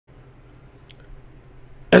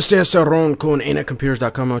Este es Ron con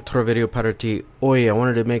AnaComputers.com, otro video para ti. Hoy I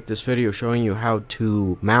wanted to make this video showing you how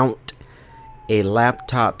to mount a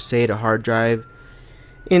laptop SATA hard drive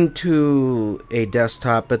into a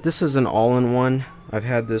desktop, but this is an all-in-one. I've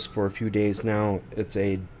had this for a few days now. It's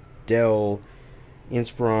a Dell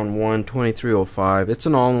Inspiron 1 2305. It's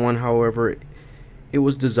an all-in-one, however, it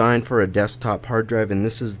was designed for a desktop hard drive, and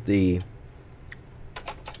this is the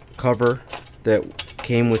cover that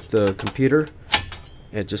came with the computer.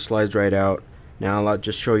 It just slides right out. Now I'll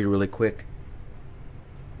just show you really quick.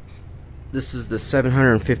 This is the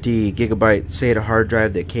 750 gigabyte SATA hard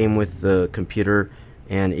drive that came with the computer,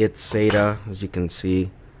 and it's SATA, as you can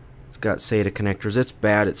see. It's got SATA connectors. It's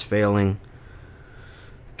bad. It's failing.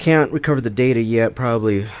 Can't recover the data yet.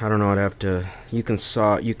 Probably, I don't know. I'd have to. You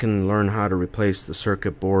can learn how to replace the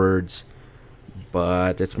circuit boards,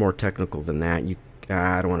 but it's more technical than that.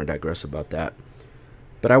 I don't want to digress about that.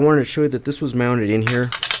 But I wanted to show you that this was mounted in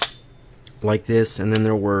here like this, and then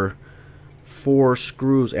there were 4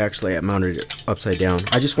 screws. Actually, I mounted it upside down.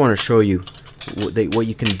 I just want to show you what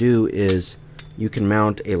you can do is you can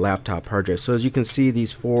mount a laptop hard drive. So as you can see,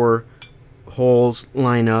 these 4 holes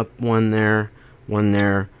line up, one there, one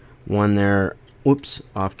there, one there, oops,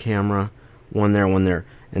 off camera, one there, one there.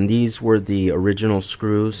 And these were the original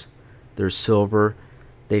screws. They're silver.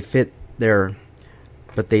 They fit there,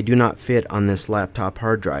 but they do not fit on this laptop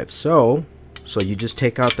hard drive. So you just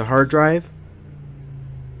take out the hard drive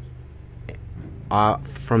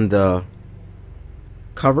from the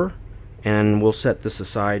cover, and we'll set this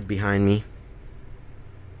aside behind me.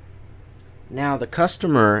 Now the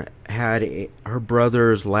customer had her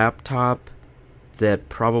brother's laptop that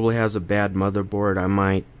probably has a bad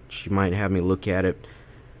motherboard. She might have me look at it.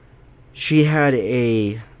 She had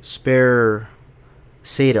a spare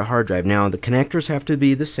SATA hard drive. Now the connectors have to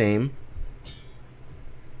be the same,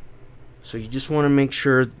 so you just want to make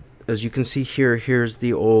sure. As you can see here, here's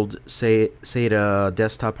the old SATA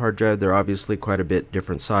desktop hard drive. They're obviously quite a bit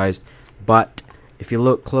different sized, but if you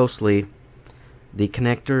look closely, the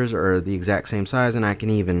connectors are the exact same size, and I can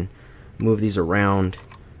even move these around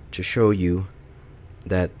to show you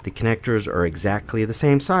that the connectors are exactly the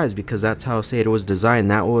same size, because that's how SATA was designed.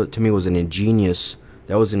 That to me was an ingenious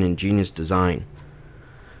design.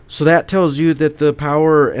 So that tells you that the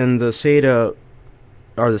power and the SATA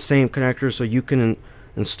are the same connectors, so you can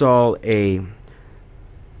install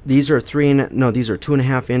these are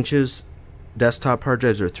 2.5 inches. Desktop hard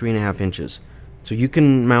drives are 3.5 inches. So you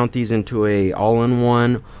can mount these into a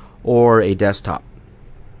all-in-one or a desktop.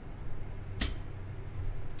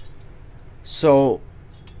 So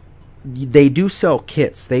they do sell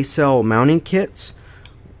kits. They sell mounting kits.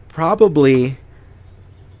 Probably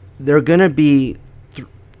they're gonna be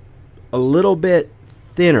a little bit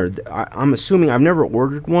thinner. I'm assuming. I've never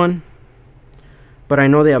ordered one, but I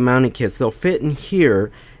know they have mounting kits. They'll fit in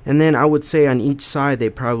here, and then I would say on each side they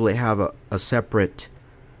probably have a separate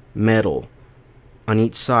metal on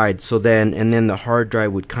each side. So then, and then the hard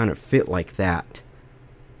drive would kind of fit like that,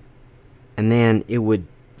 and then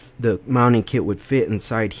the mounting kit would fit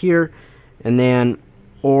inside here, and then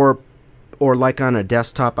or like on a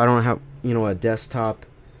desktop. I don't have a desktop.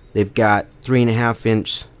 They've got 3.5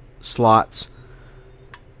 inch slots,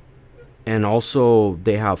 and also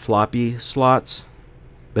they have floppy slots,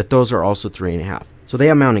 but those are also 3.5. So they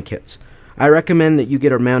have mounting kits. I recommend that you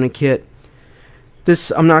get a mounting kit.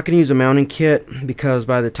 I'm not going to use a mounting kit because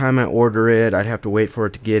by the time I order it, I'd have to wait for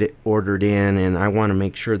it to get it ordered in, and I want to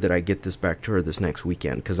make sure that I get this back to her this next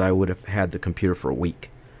weekend, because I would have had the computer for a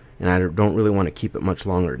week, and I don't really want to keep it much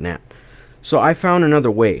longer than that. So I found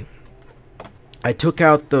another way. I took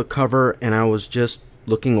out the cover, and I was just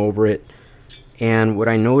looking over it, and what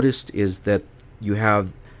I noticed is that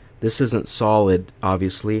this isn't solid,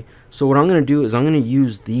 obviously. So what I'm going to do is I'm going to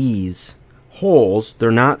use these holes.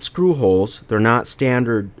 They're not screw holes. They're not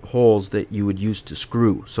standard holes that you would use to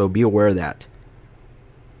screw, so be aware of that.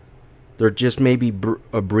 They're just maybe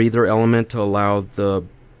a breather element to allow the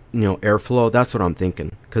airflow. That's what I'm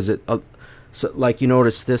thinking, because so like you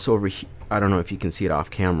notice this over here. I don't know if you can see it off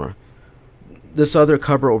camera. This other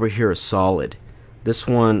cover over here is solid. This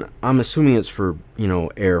one, I'm assuming it's for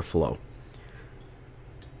airflow.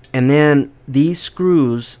 And then these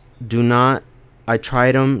screws do not. I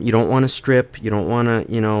tried them. You don't want to strip. You don't want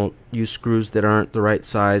to use screws that aren't the right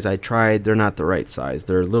size. I tried. They're not the right size.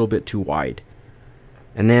 They're a little bit too wide.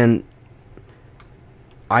 And then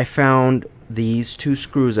I found these 2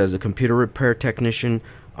 screws. As a computer repair technician,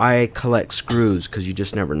 I collect screws because you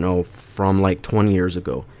just never know, from like 20 years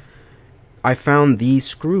ago. I found these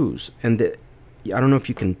screws, and I don't know if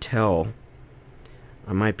you can tell.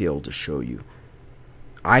 I might be able to show you.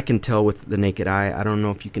 I can tell with the naked eye. I don't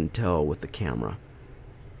know if you can tell with the camera.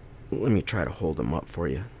 Let me try to hold them up for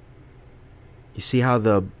you. You see how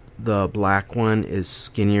the black one is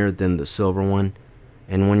skinnier than the silver one,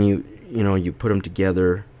 and when you put them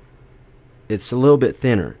together, it's a little bit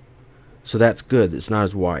thinner. So that's good. It's not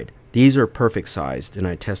as wide. These are perfect sized, and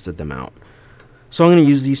I tested them out. So I'm going to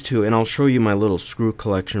use these two, and I'll show you my little screw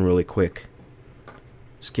collection really quick.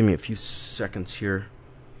 Just give me a few seconds here.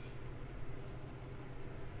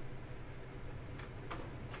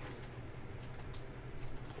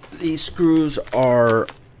 These screws are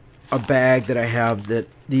a bag that I have that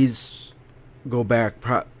these go back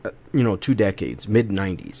 2 decades,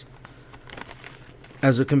 mid-90s.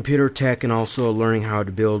 As a computer tech and also learning how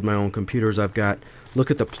to build my own computers, I've got,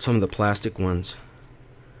 look at some of the plastic ones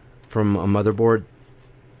from a motherboard.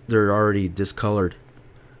 They're already discolored,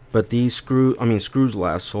 but these screws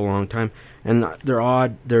last so long time, and they're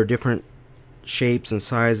odd. They're different shapes and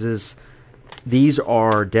sizes. These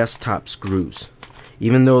are desktop screws.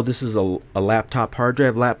 Even though this is a laptop hard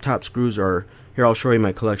drive, laptop screws are, here I'll show you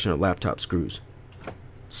my collection of laptop screws.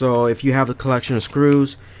 So if you have a collection of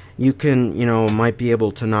screws, you can, might be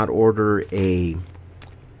able to not order a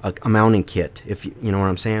mounting kit, if you know what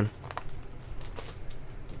I'm saying.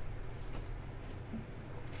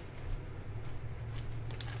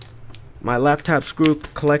 My laptop screw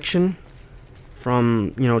collection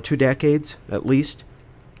from, 2 decades at least.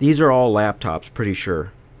 These are all laptops, pretty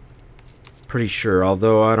sure.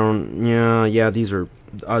 Although I don't, yeah, these are,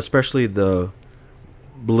 especially the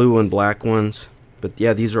blue and black ones, but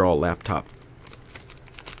yeah, these are all laptop.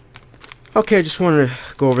 Okay, I just wanted to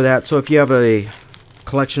go over that. So if you have a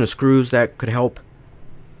collection of screws, that could help.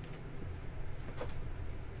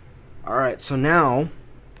 Alright, so now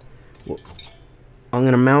I'm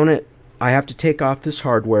going to mount it. I have to take off this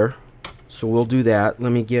hardware, so we'll do that.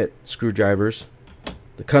 Let me get screwdrivers.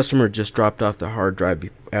 The customer just dropped off the hard drive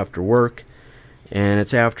after work, and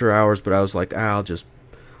it's after hours, but I was like, I'll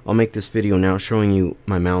make this video now showing you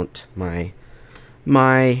my mount,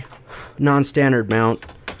 my non-standard mount,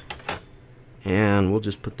 and we'll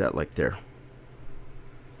just put that like there.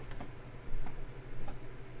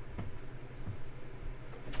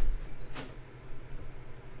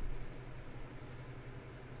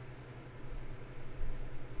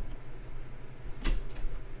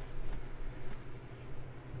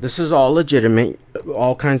 This is all legitimate.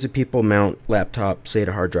 All kinds of people mount laptop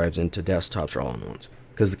SATA hard drives into desktops or all-in-ones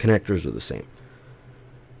because the connectors are the same.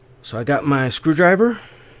 So I got my screwdriver.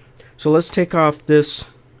 So let's take off this.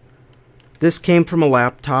 This came from a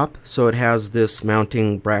laptop, so it has this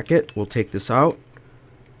mounting bracket. We'll take this out.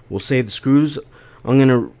 We'll save the screws. I'm going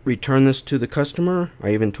to return this to the customer.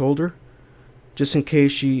 I even told her, just in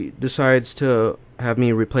case she decides to have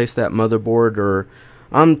me replace that motherboard, or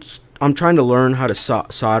I'm trying to learn how to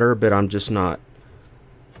solder, but I'm just not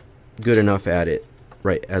good enough at it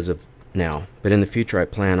right as of now. But in the future, I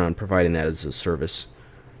plan on providing that as a service.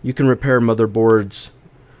 You can repair motherboards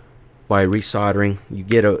by resoldering. You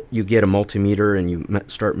get a multimeter and you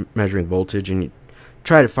start measuring voltage, and you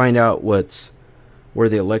try to find out where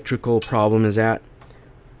the electrical problem is at.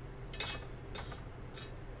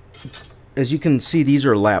 As you can see, these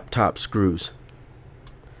are laptop screws.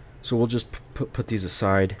 So we'll just put these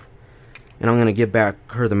aside. And I'm going to give back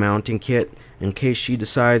her the mounting kit in case she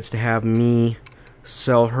decides to have me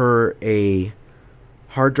sell her a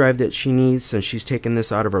hard drive that she needs, since she's taken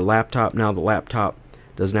this out of her laptop. Now the laptop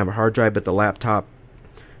doesn't have a hard drive, but the laptop,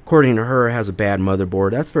 according to her, has a bad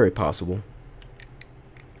motherboard. That's very possible.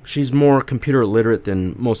 She's more computer literate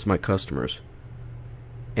than most of my customers.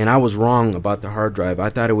 And I was wrong about the hard drive. I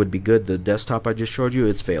thought it would be good. The desktop I just showed you,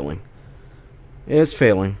 it's failing. It's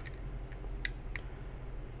failing.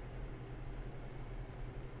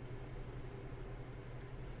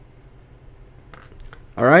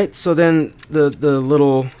 Alright, so then the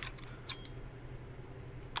little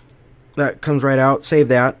that comes right out. Save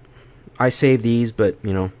that. I save these, but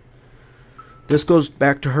this goes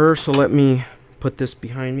back to her, so let me put this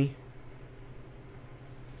behind me.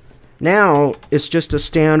 Now it's just a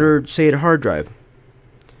standard SATA hard drive.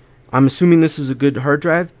 I'm assuming this is a good hard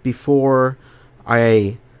drive. Before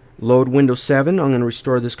I load Windows 7, I'm going to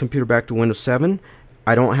restore this computer back to Windows 7.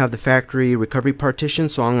 I don't have the factory recovery partition,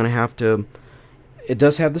 so I'm going to have to. It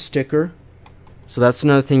does have the sticker, so that's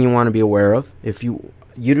another thing you want to be aware of. If you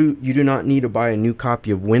do not need to buy a new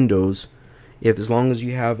copy of Windows, as long as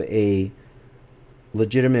you have a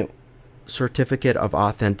legitimate certificate of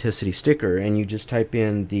authenticity sticker, and you just type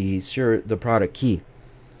in the product key.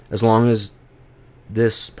 As long as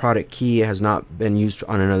this product key has not been used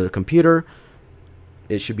on another computer,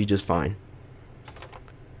 it should be just fine.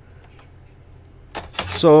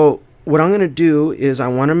 So what I'm going to do is I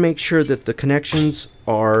want to make sure that the connections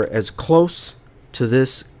are as close to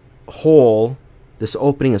this hole, this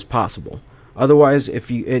opening, as possible. Otherwise,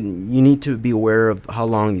 you need to be aware of how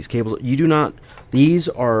long these cables. These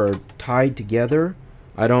are tied together.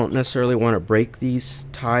 I don't necessarily want to break these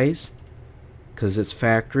ties because it's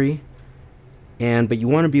factory. But you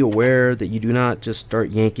want to be aware that you do not just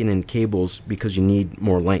start yanking in cables because you need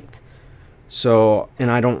more length. So,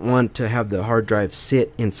 and I don't want to have the hard drive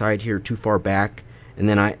sit inside here too far back, and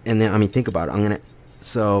then I mean, think about it.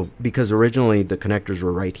 Because originally the connectors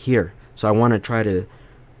were right here, so I want to try to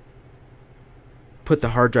put the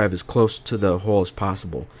hard drive as close to the hole as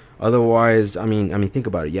possible. Otherwise, I mean, think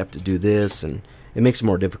about it. You have to do this, and it makes it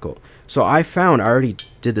more difficult. So I already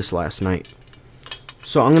did this last night.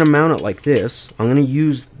 So I'm going to mount it like this. I'm going to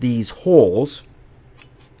use these holes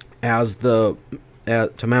as to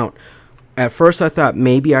mount. At first I thought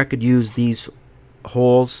maybe I could use these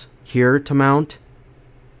holes here to mount.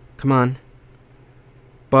 Come on.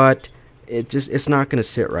 But it's not going to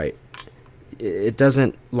sit right. It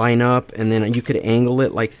doesn't line up, and then you could angle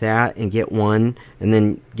it like that and get one and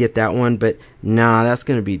then get that one, but nah, that's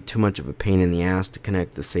going to be too much of a pain in the ass to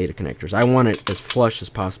connect the SATA connectors. I want it as flush as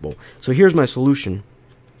possible. So here's my solution.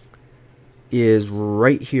 Is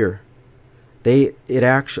right here.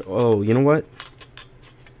 Oh, you know what?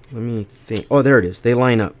 Let me think. Oh, there it is. They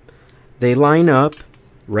line up. They line up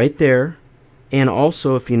right there, and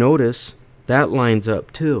also if you notice, that lines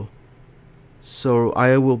up too. So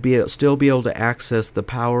I will still be able to access the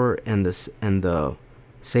power and the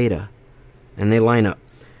SATA, and they line up.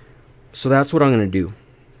 So that's what I'm going to do.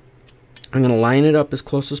 I'm going to line it up as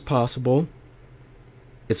close as possible.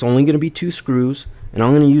 It's only going to be 2 screws, and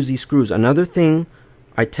I'm going to use these screws. Another thing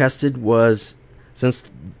I tested was, since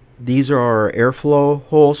these are our airflow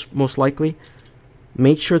holes most likely,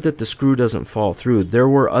 make sure that the screw doesn't fall through. There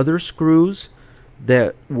were other screws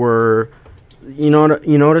that were, you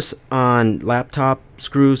notice on laptop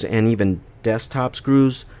screws and even desktop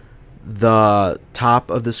screws, the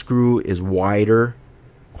top of the screw is wider,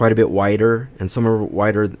 quite a bit wider, and some are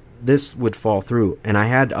wider. This would fall through, and I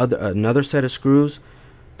had another set of screws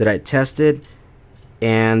that I tested,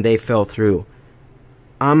 and they fell through.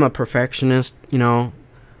 I'm a perfectionist,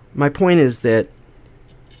 My point is that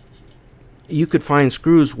you could find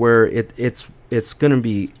screws where it's going to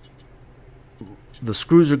be, the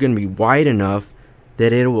screws are going to be wide enough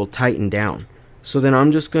that it will tighten down. So then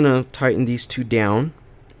I'm just going to tighten these 2 down,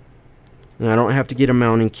 and I don't have to get a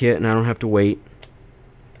mounting kit, and I don't have to wait.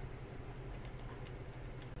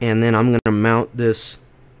 And then I'm going to mount this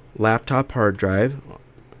laptop hard drive.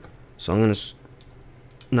 So I'm going to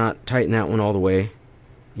not tighten that one all the way.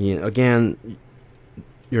 Again,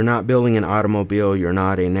 you're not building an automobile, you're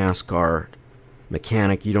not a NASCAR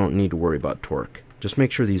mechanic, you don't need to worry about torque. Just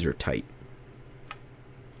make sure these are tight.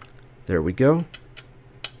 There we go.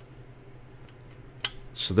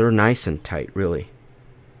 So they're nice and tight, really.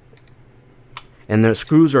 And the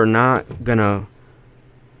screws are not gonna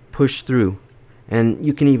push through, and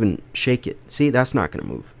you can even shake it. See, that's not gonna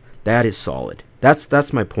move. That is solid.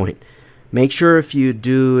 That's my point. Make sure if you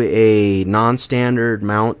do a non-standard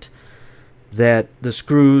mount that the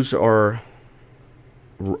screws are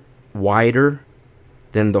wider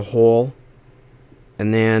than the hole,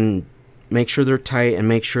 and then make sure they're tight, and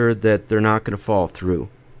make sure that they're not going to fall through.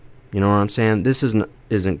 You know what I'm saying? This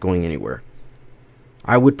isn't going anywhere.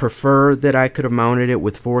 I would prefer that I could have mounted it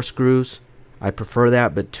with 4 screws. I prefer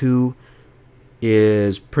that, but 2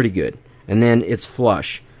 is pretty good. And then it's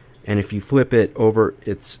flush, and if you flip it over,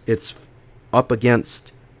 it's up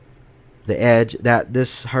against the edge. That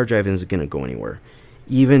this hard drive isn't going to go anywhere.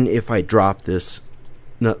 Even if I drop this,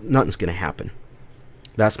 nothing's going to happen.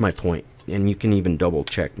 That's my point. And you can even double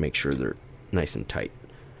check, make sure they're nice and tight,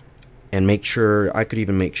 and make sure, I could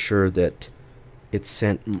even make sure that it's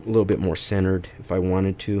a little bit more centered if I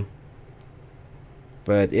wanted to,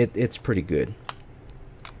 but it's pretty good.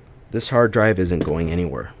 This hard drive isn't going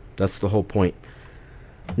anywhere. That's the whole point.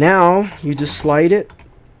 Now you just slide it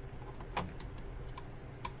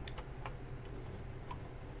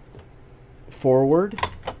forward,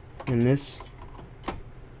 and this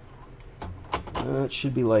it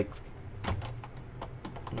should be like,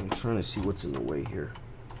 I'm trying to see what's in the way here.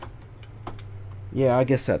 Yeah, I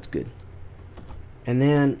guess that's good. And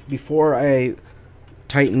then before I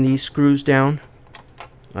tighten these screws down,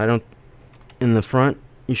 in the front,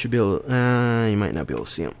 you should be able to, you might not be able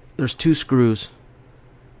to see them. There's 2 screws,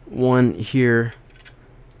 one here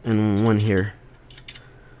and one here.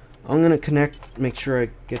 I'm going to make sure I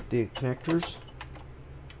get the connectors.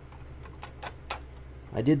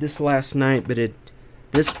 I did this last night, but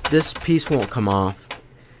this piece won't come off.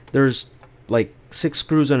 there's like 6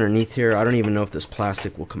 screws underneath here. I don't even know if this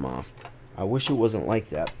plastic will come off. I wish it wasn't like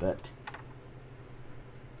that, but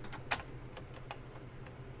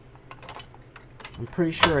I'm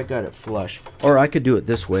pretty sure I got it flush. Or I could do it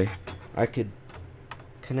this way. I could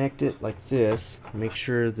connect it like this, make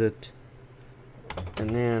sure that, and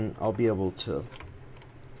then I'll be able to.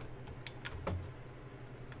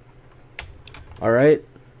 Alright,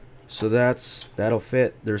 so that'll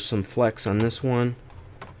fit. There's some flex on this one,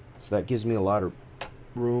 so that gives me a lot of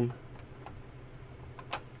room.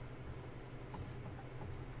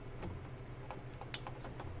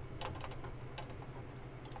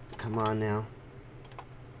 Come on now.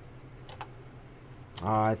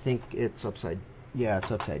 I think it's upside, yeah,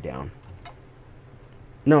 it's upside down.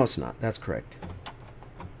 No, it's not. That's correct.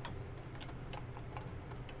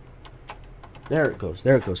 There it goes.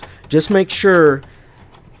 There it goes. Just make sure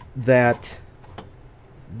that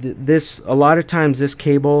this, a lot of times this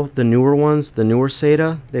cable, the newer ones, the newer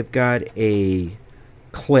SATA, they've got a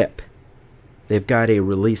clip. They've got a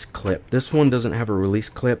release clip. This one doesn't have a release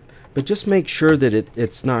clip, but just make sure that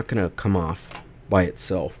it's not going to come off by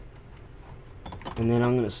itself. And then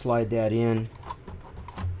I'm going to slide that in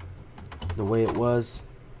the way it was.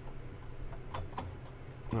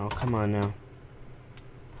 Oh, come on now.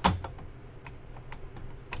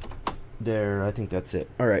 There, I think that's it.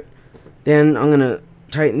 Alright. Then I'm going to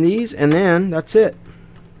tighten these, and then that's it.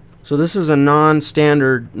 So this is a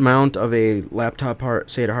non-standard mount of a laptop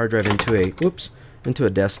SATA hard drive into a, into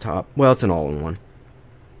a desktop. Well, it's an all-in-one.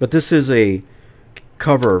 But this is a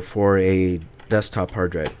cover for a desktop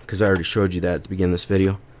hard drive, because I already showed you that at the beginning of this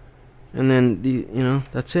video. And then,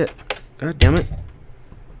 that's it. God damn it.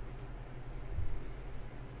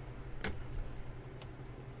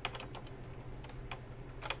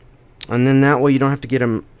 And then that way you don't have to get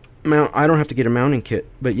a mount. I don't have to get a mounting kit,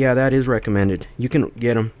 but yeah, that is recommended. You can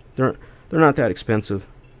get them. They're not that expensive.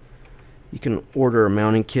 You can order a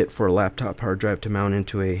mounting kit for a laptop hard drive to mount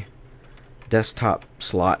into a desktop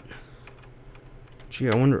slot. Gee,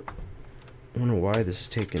 I wonder why this is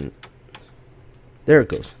taking. There it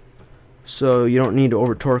goes. So you don't need to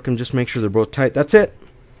over torque them. Just make sure they're both tight. That's it.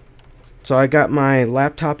 So I got my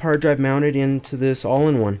laptop hard drive mounted into this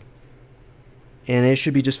all-in-one. And it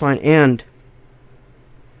should be just fine. And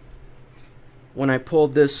when I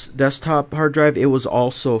pulled this desktop hard drive, it was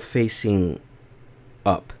also facing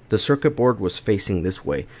up. The circuit board was facing this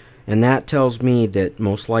way. And that tells me that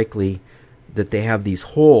most likely that they have these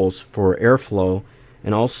holes for airflow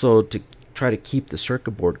and also to try to keep the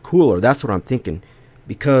circuit board cooler. That's what I'm thinking.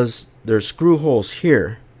 Because there's screw holes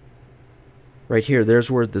here. Right here. There's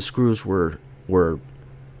where the screws were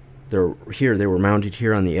they're here. They were mounted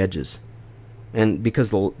here on the edges. And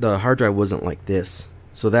because the hard drive wasn't like this,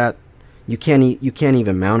 so that you can't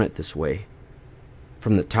even mount it this way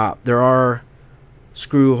from the top. There are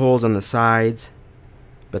screw holes on the sides,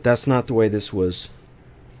 but that's not the way this was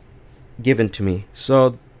given to me.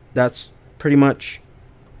 So that's pretty much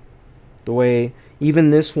the way.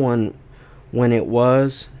 Even this one, when it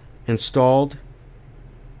was installed,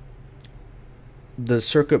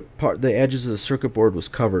 the edges of the circuit board was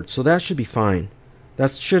covered, so that should be fine.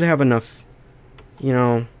 That should have enough.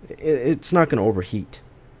 It's not going to overheat.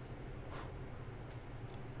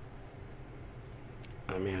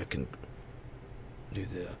 I mean, I can do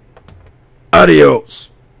that.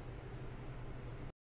 Adios!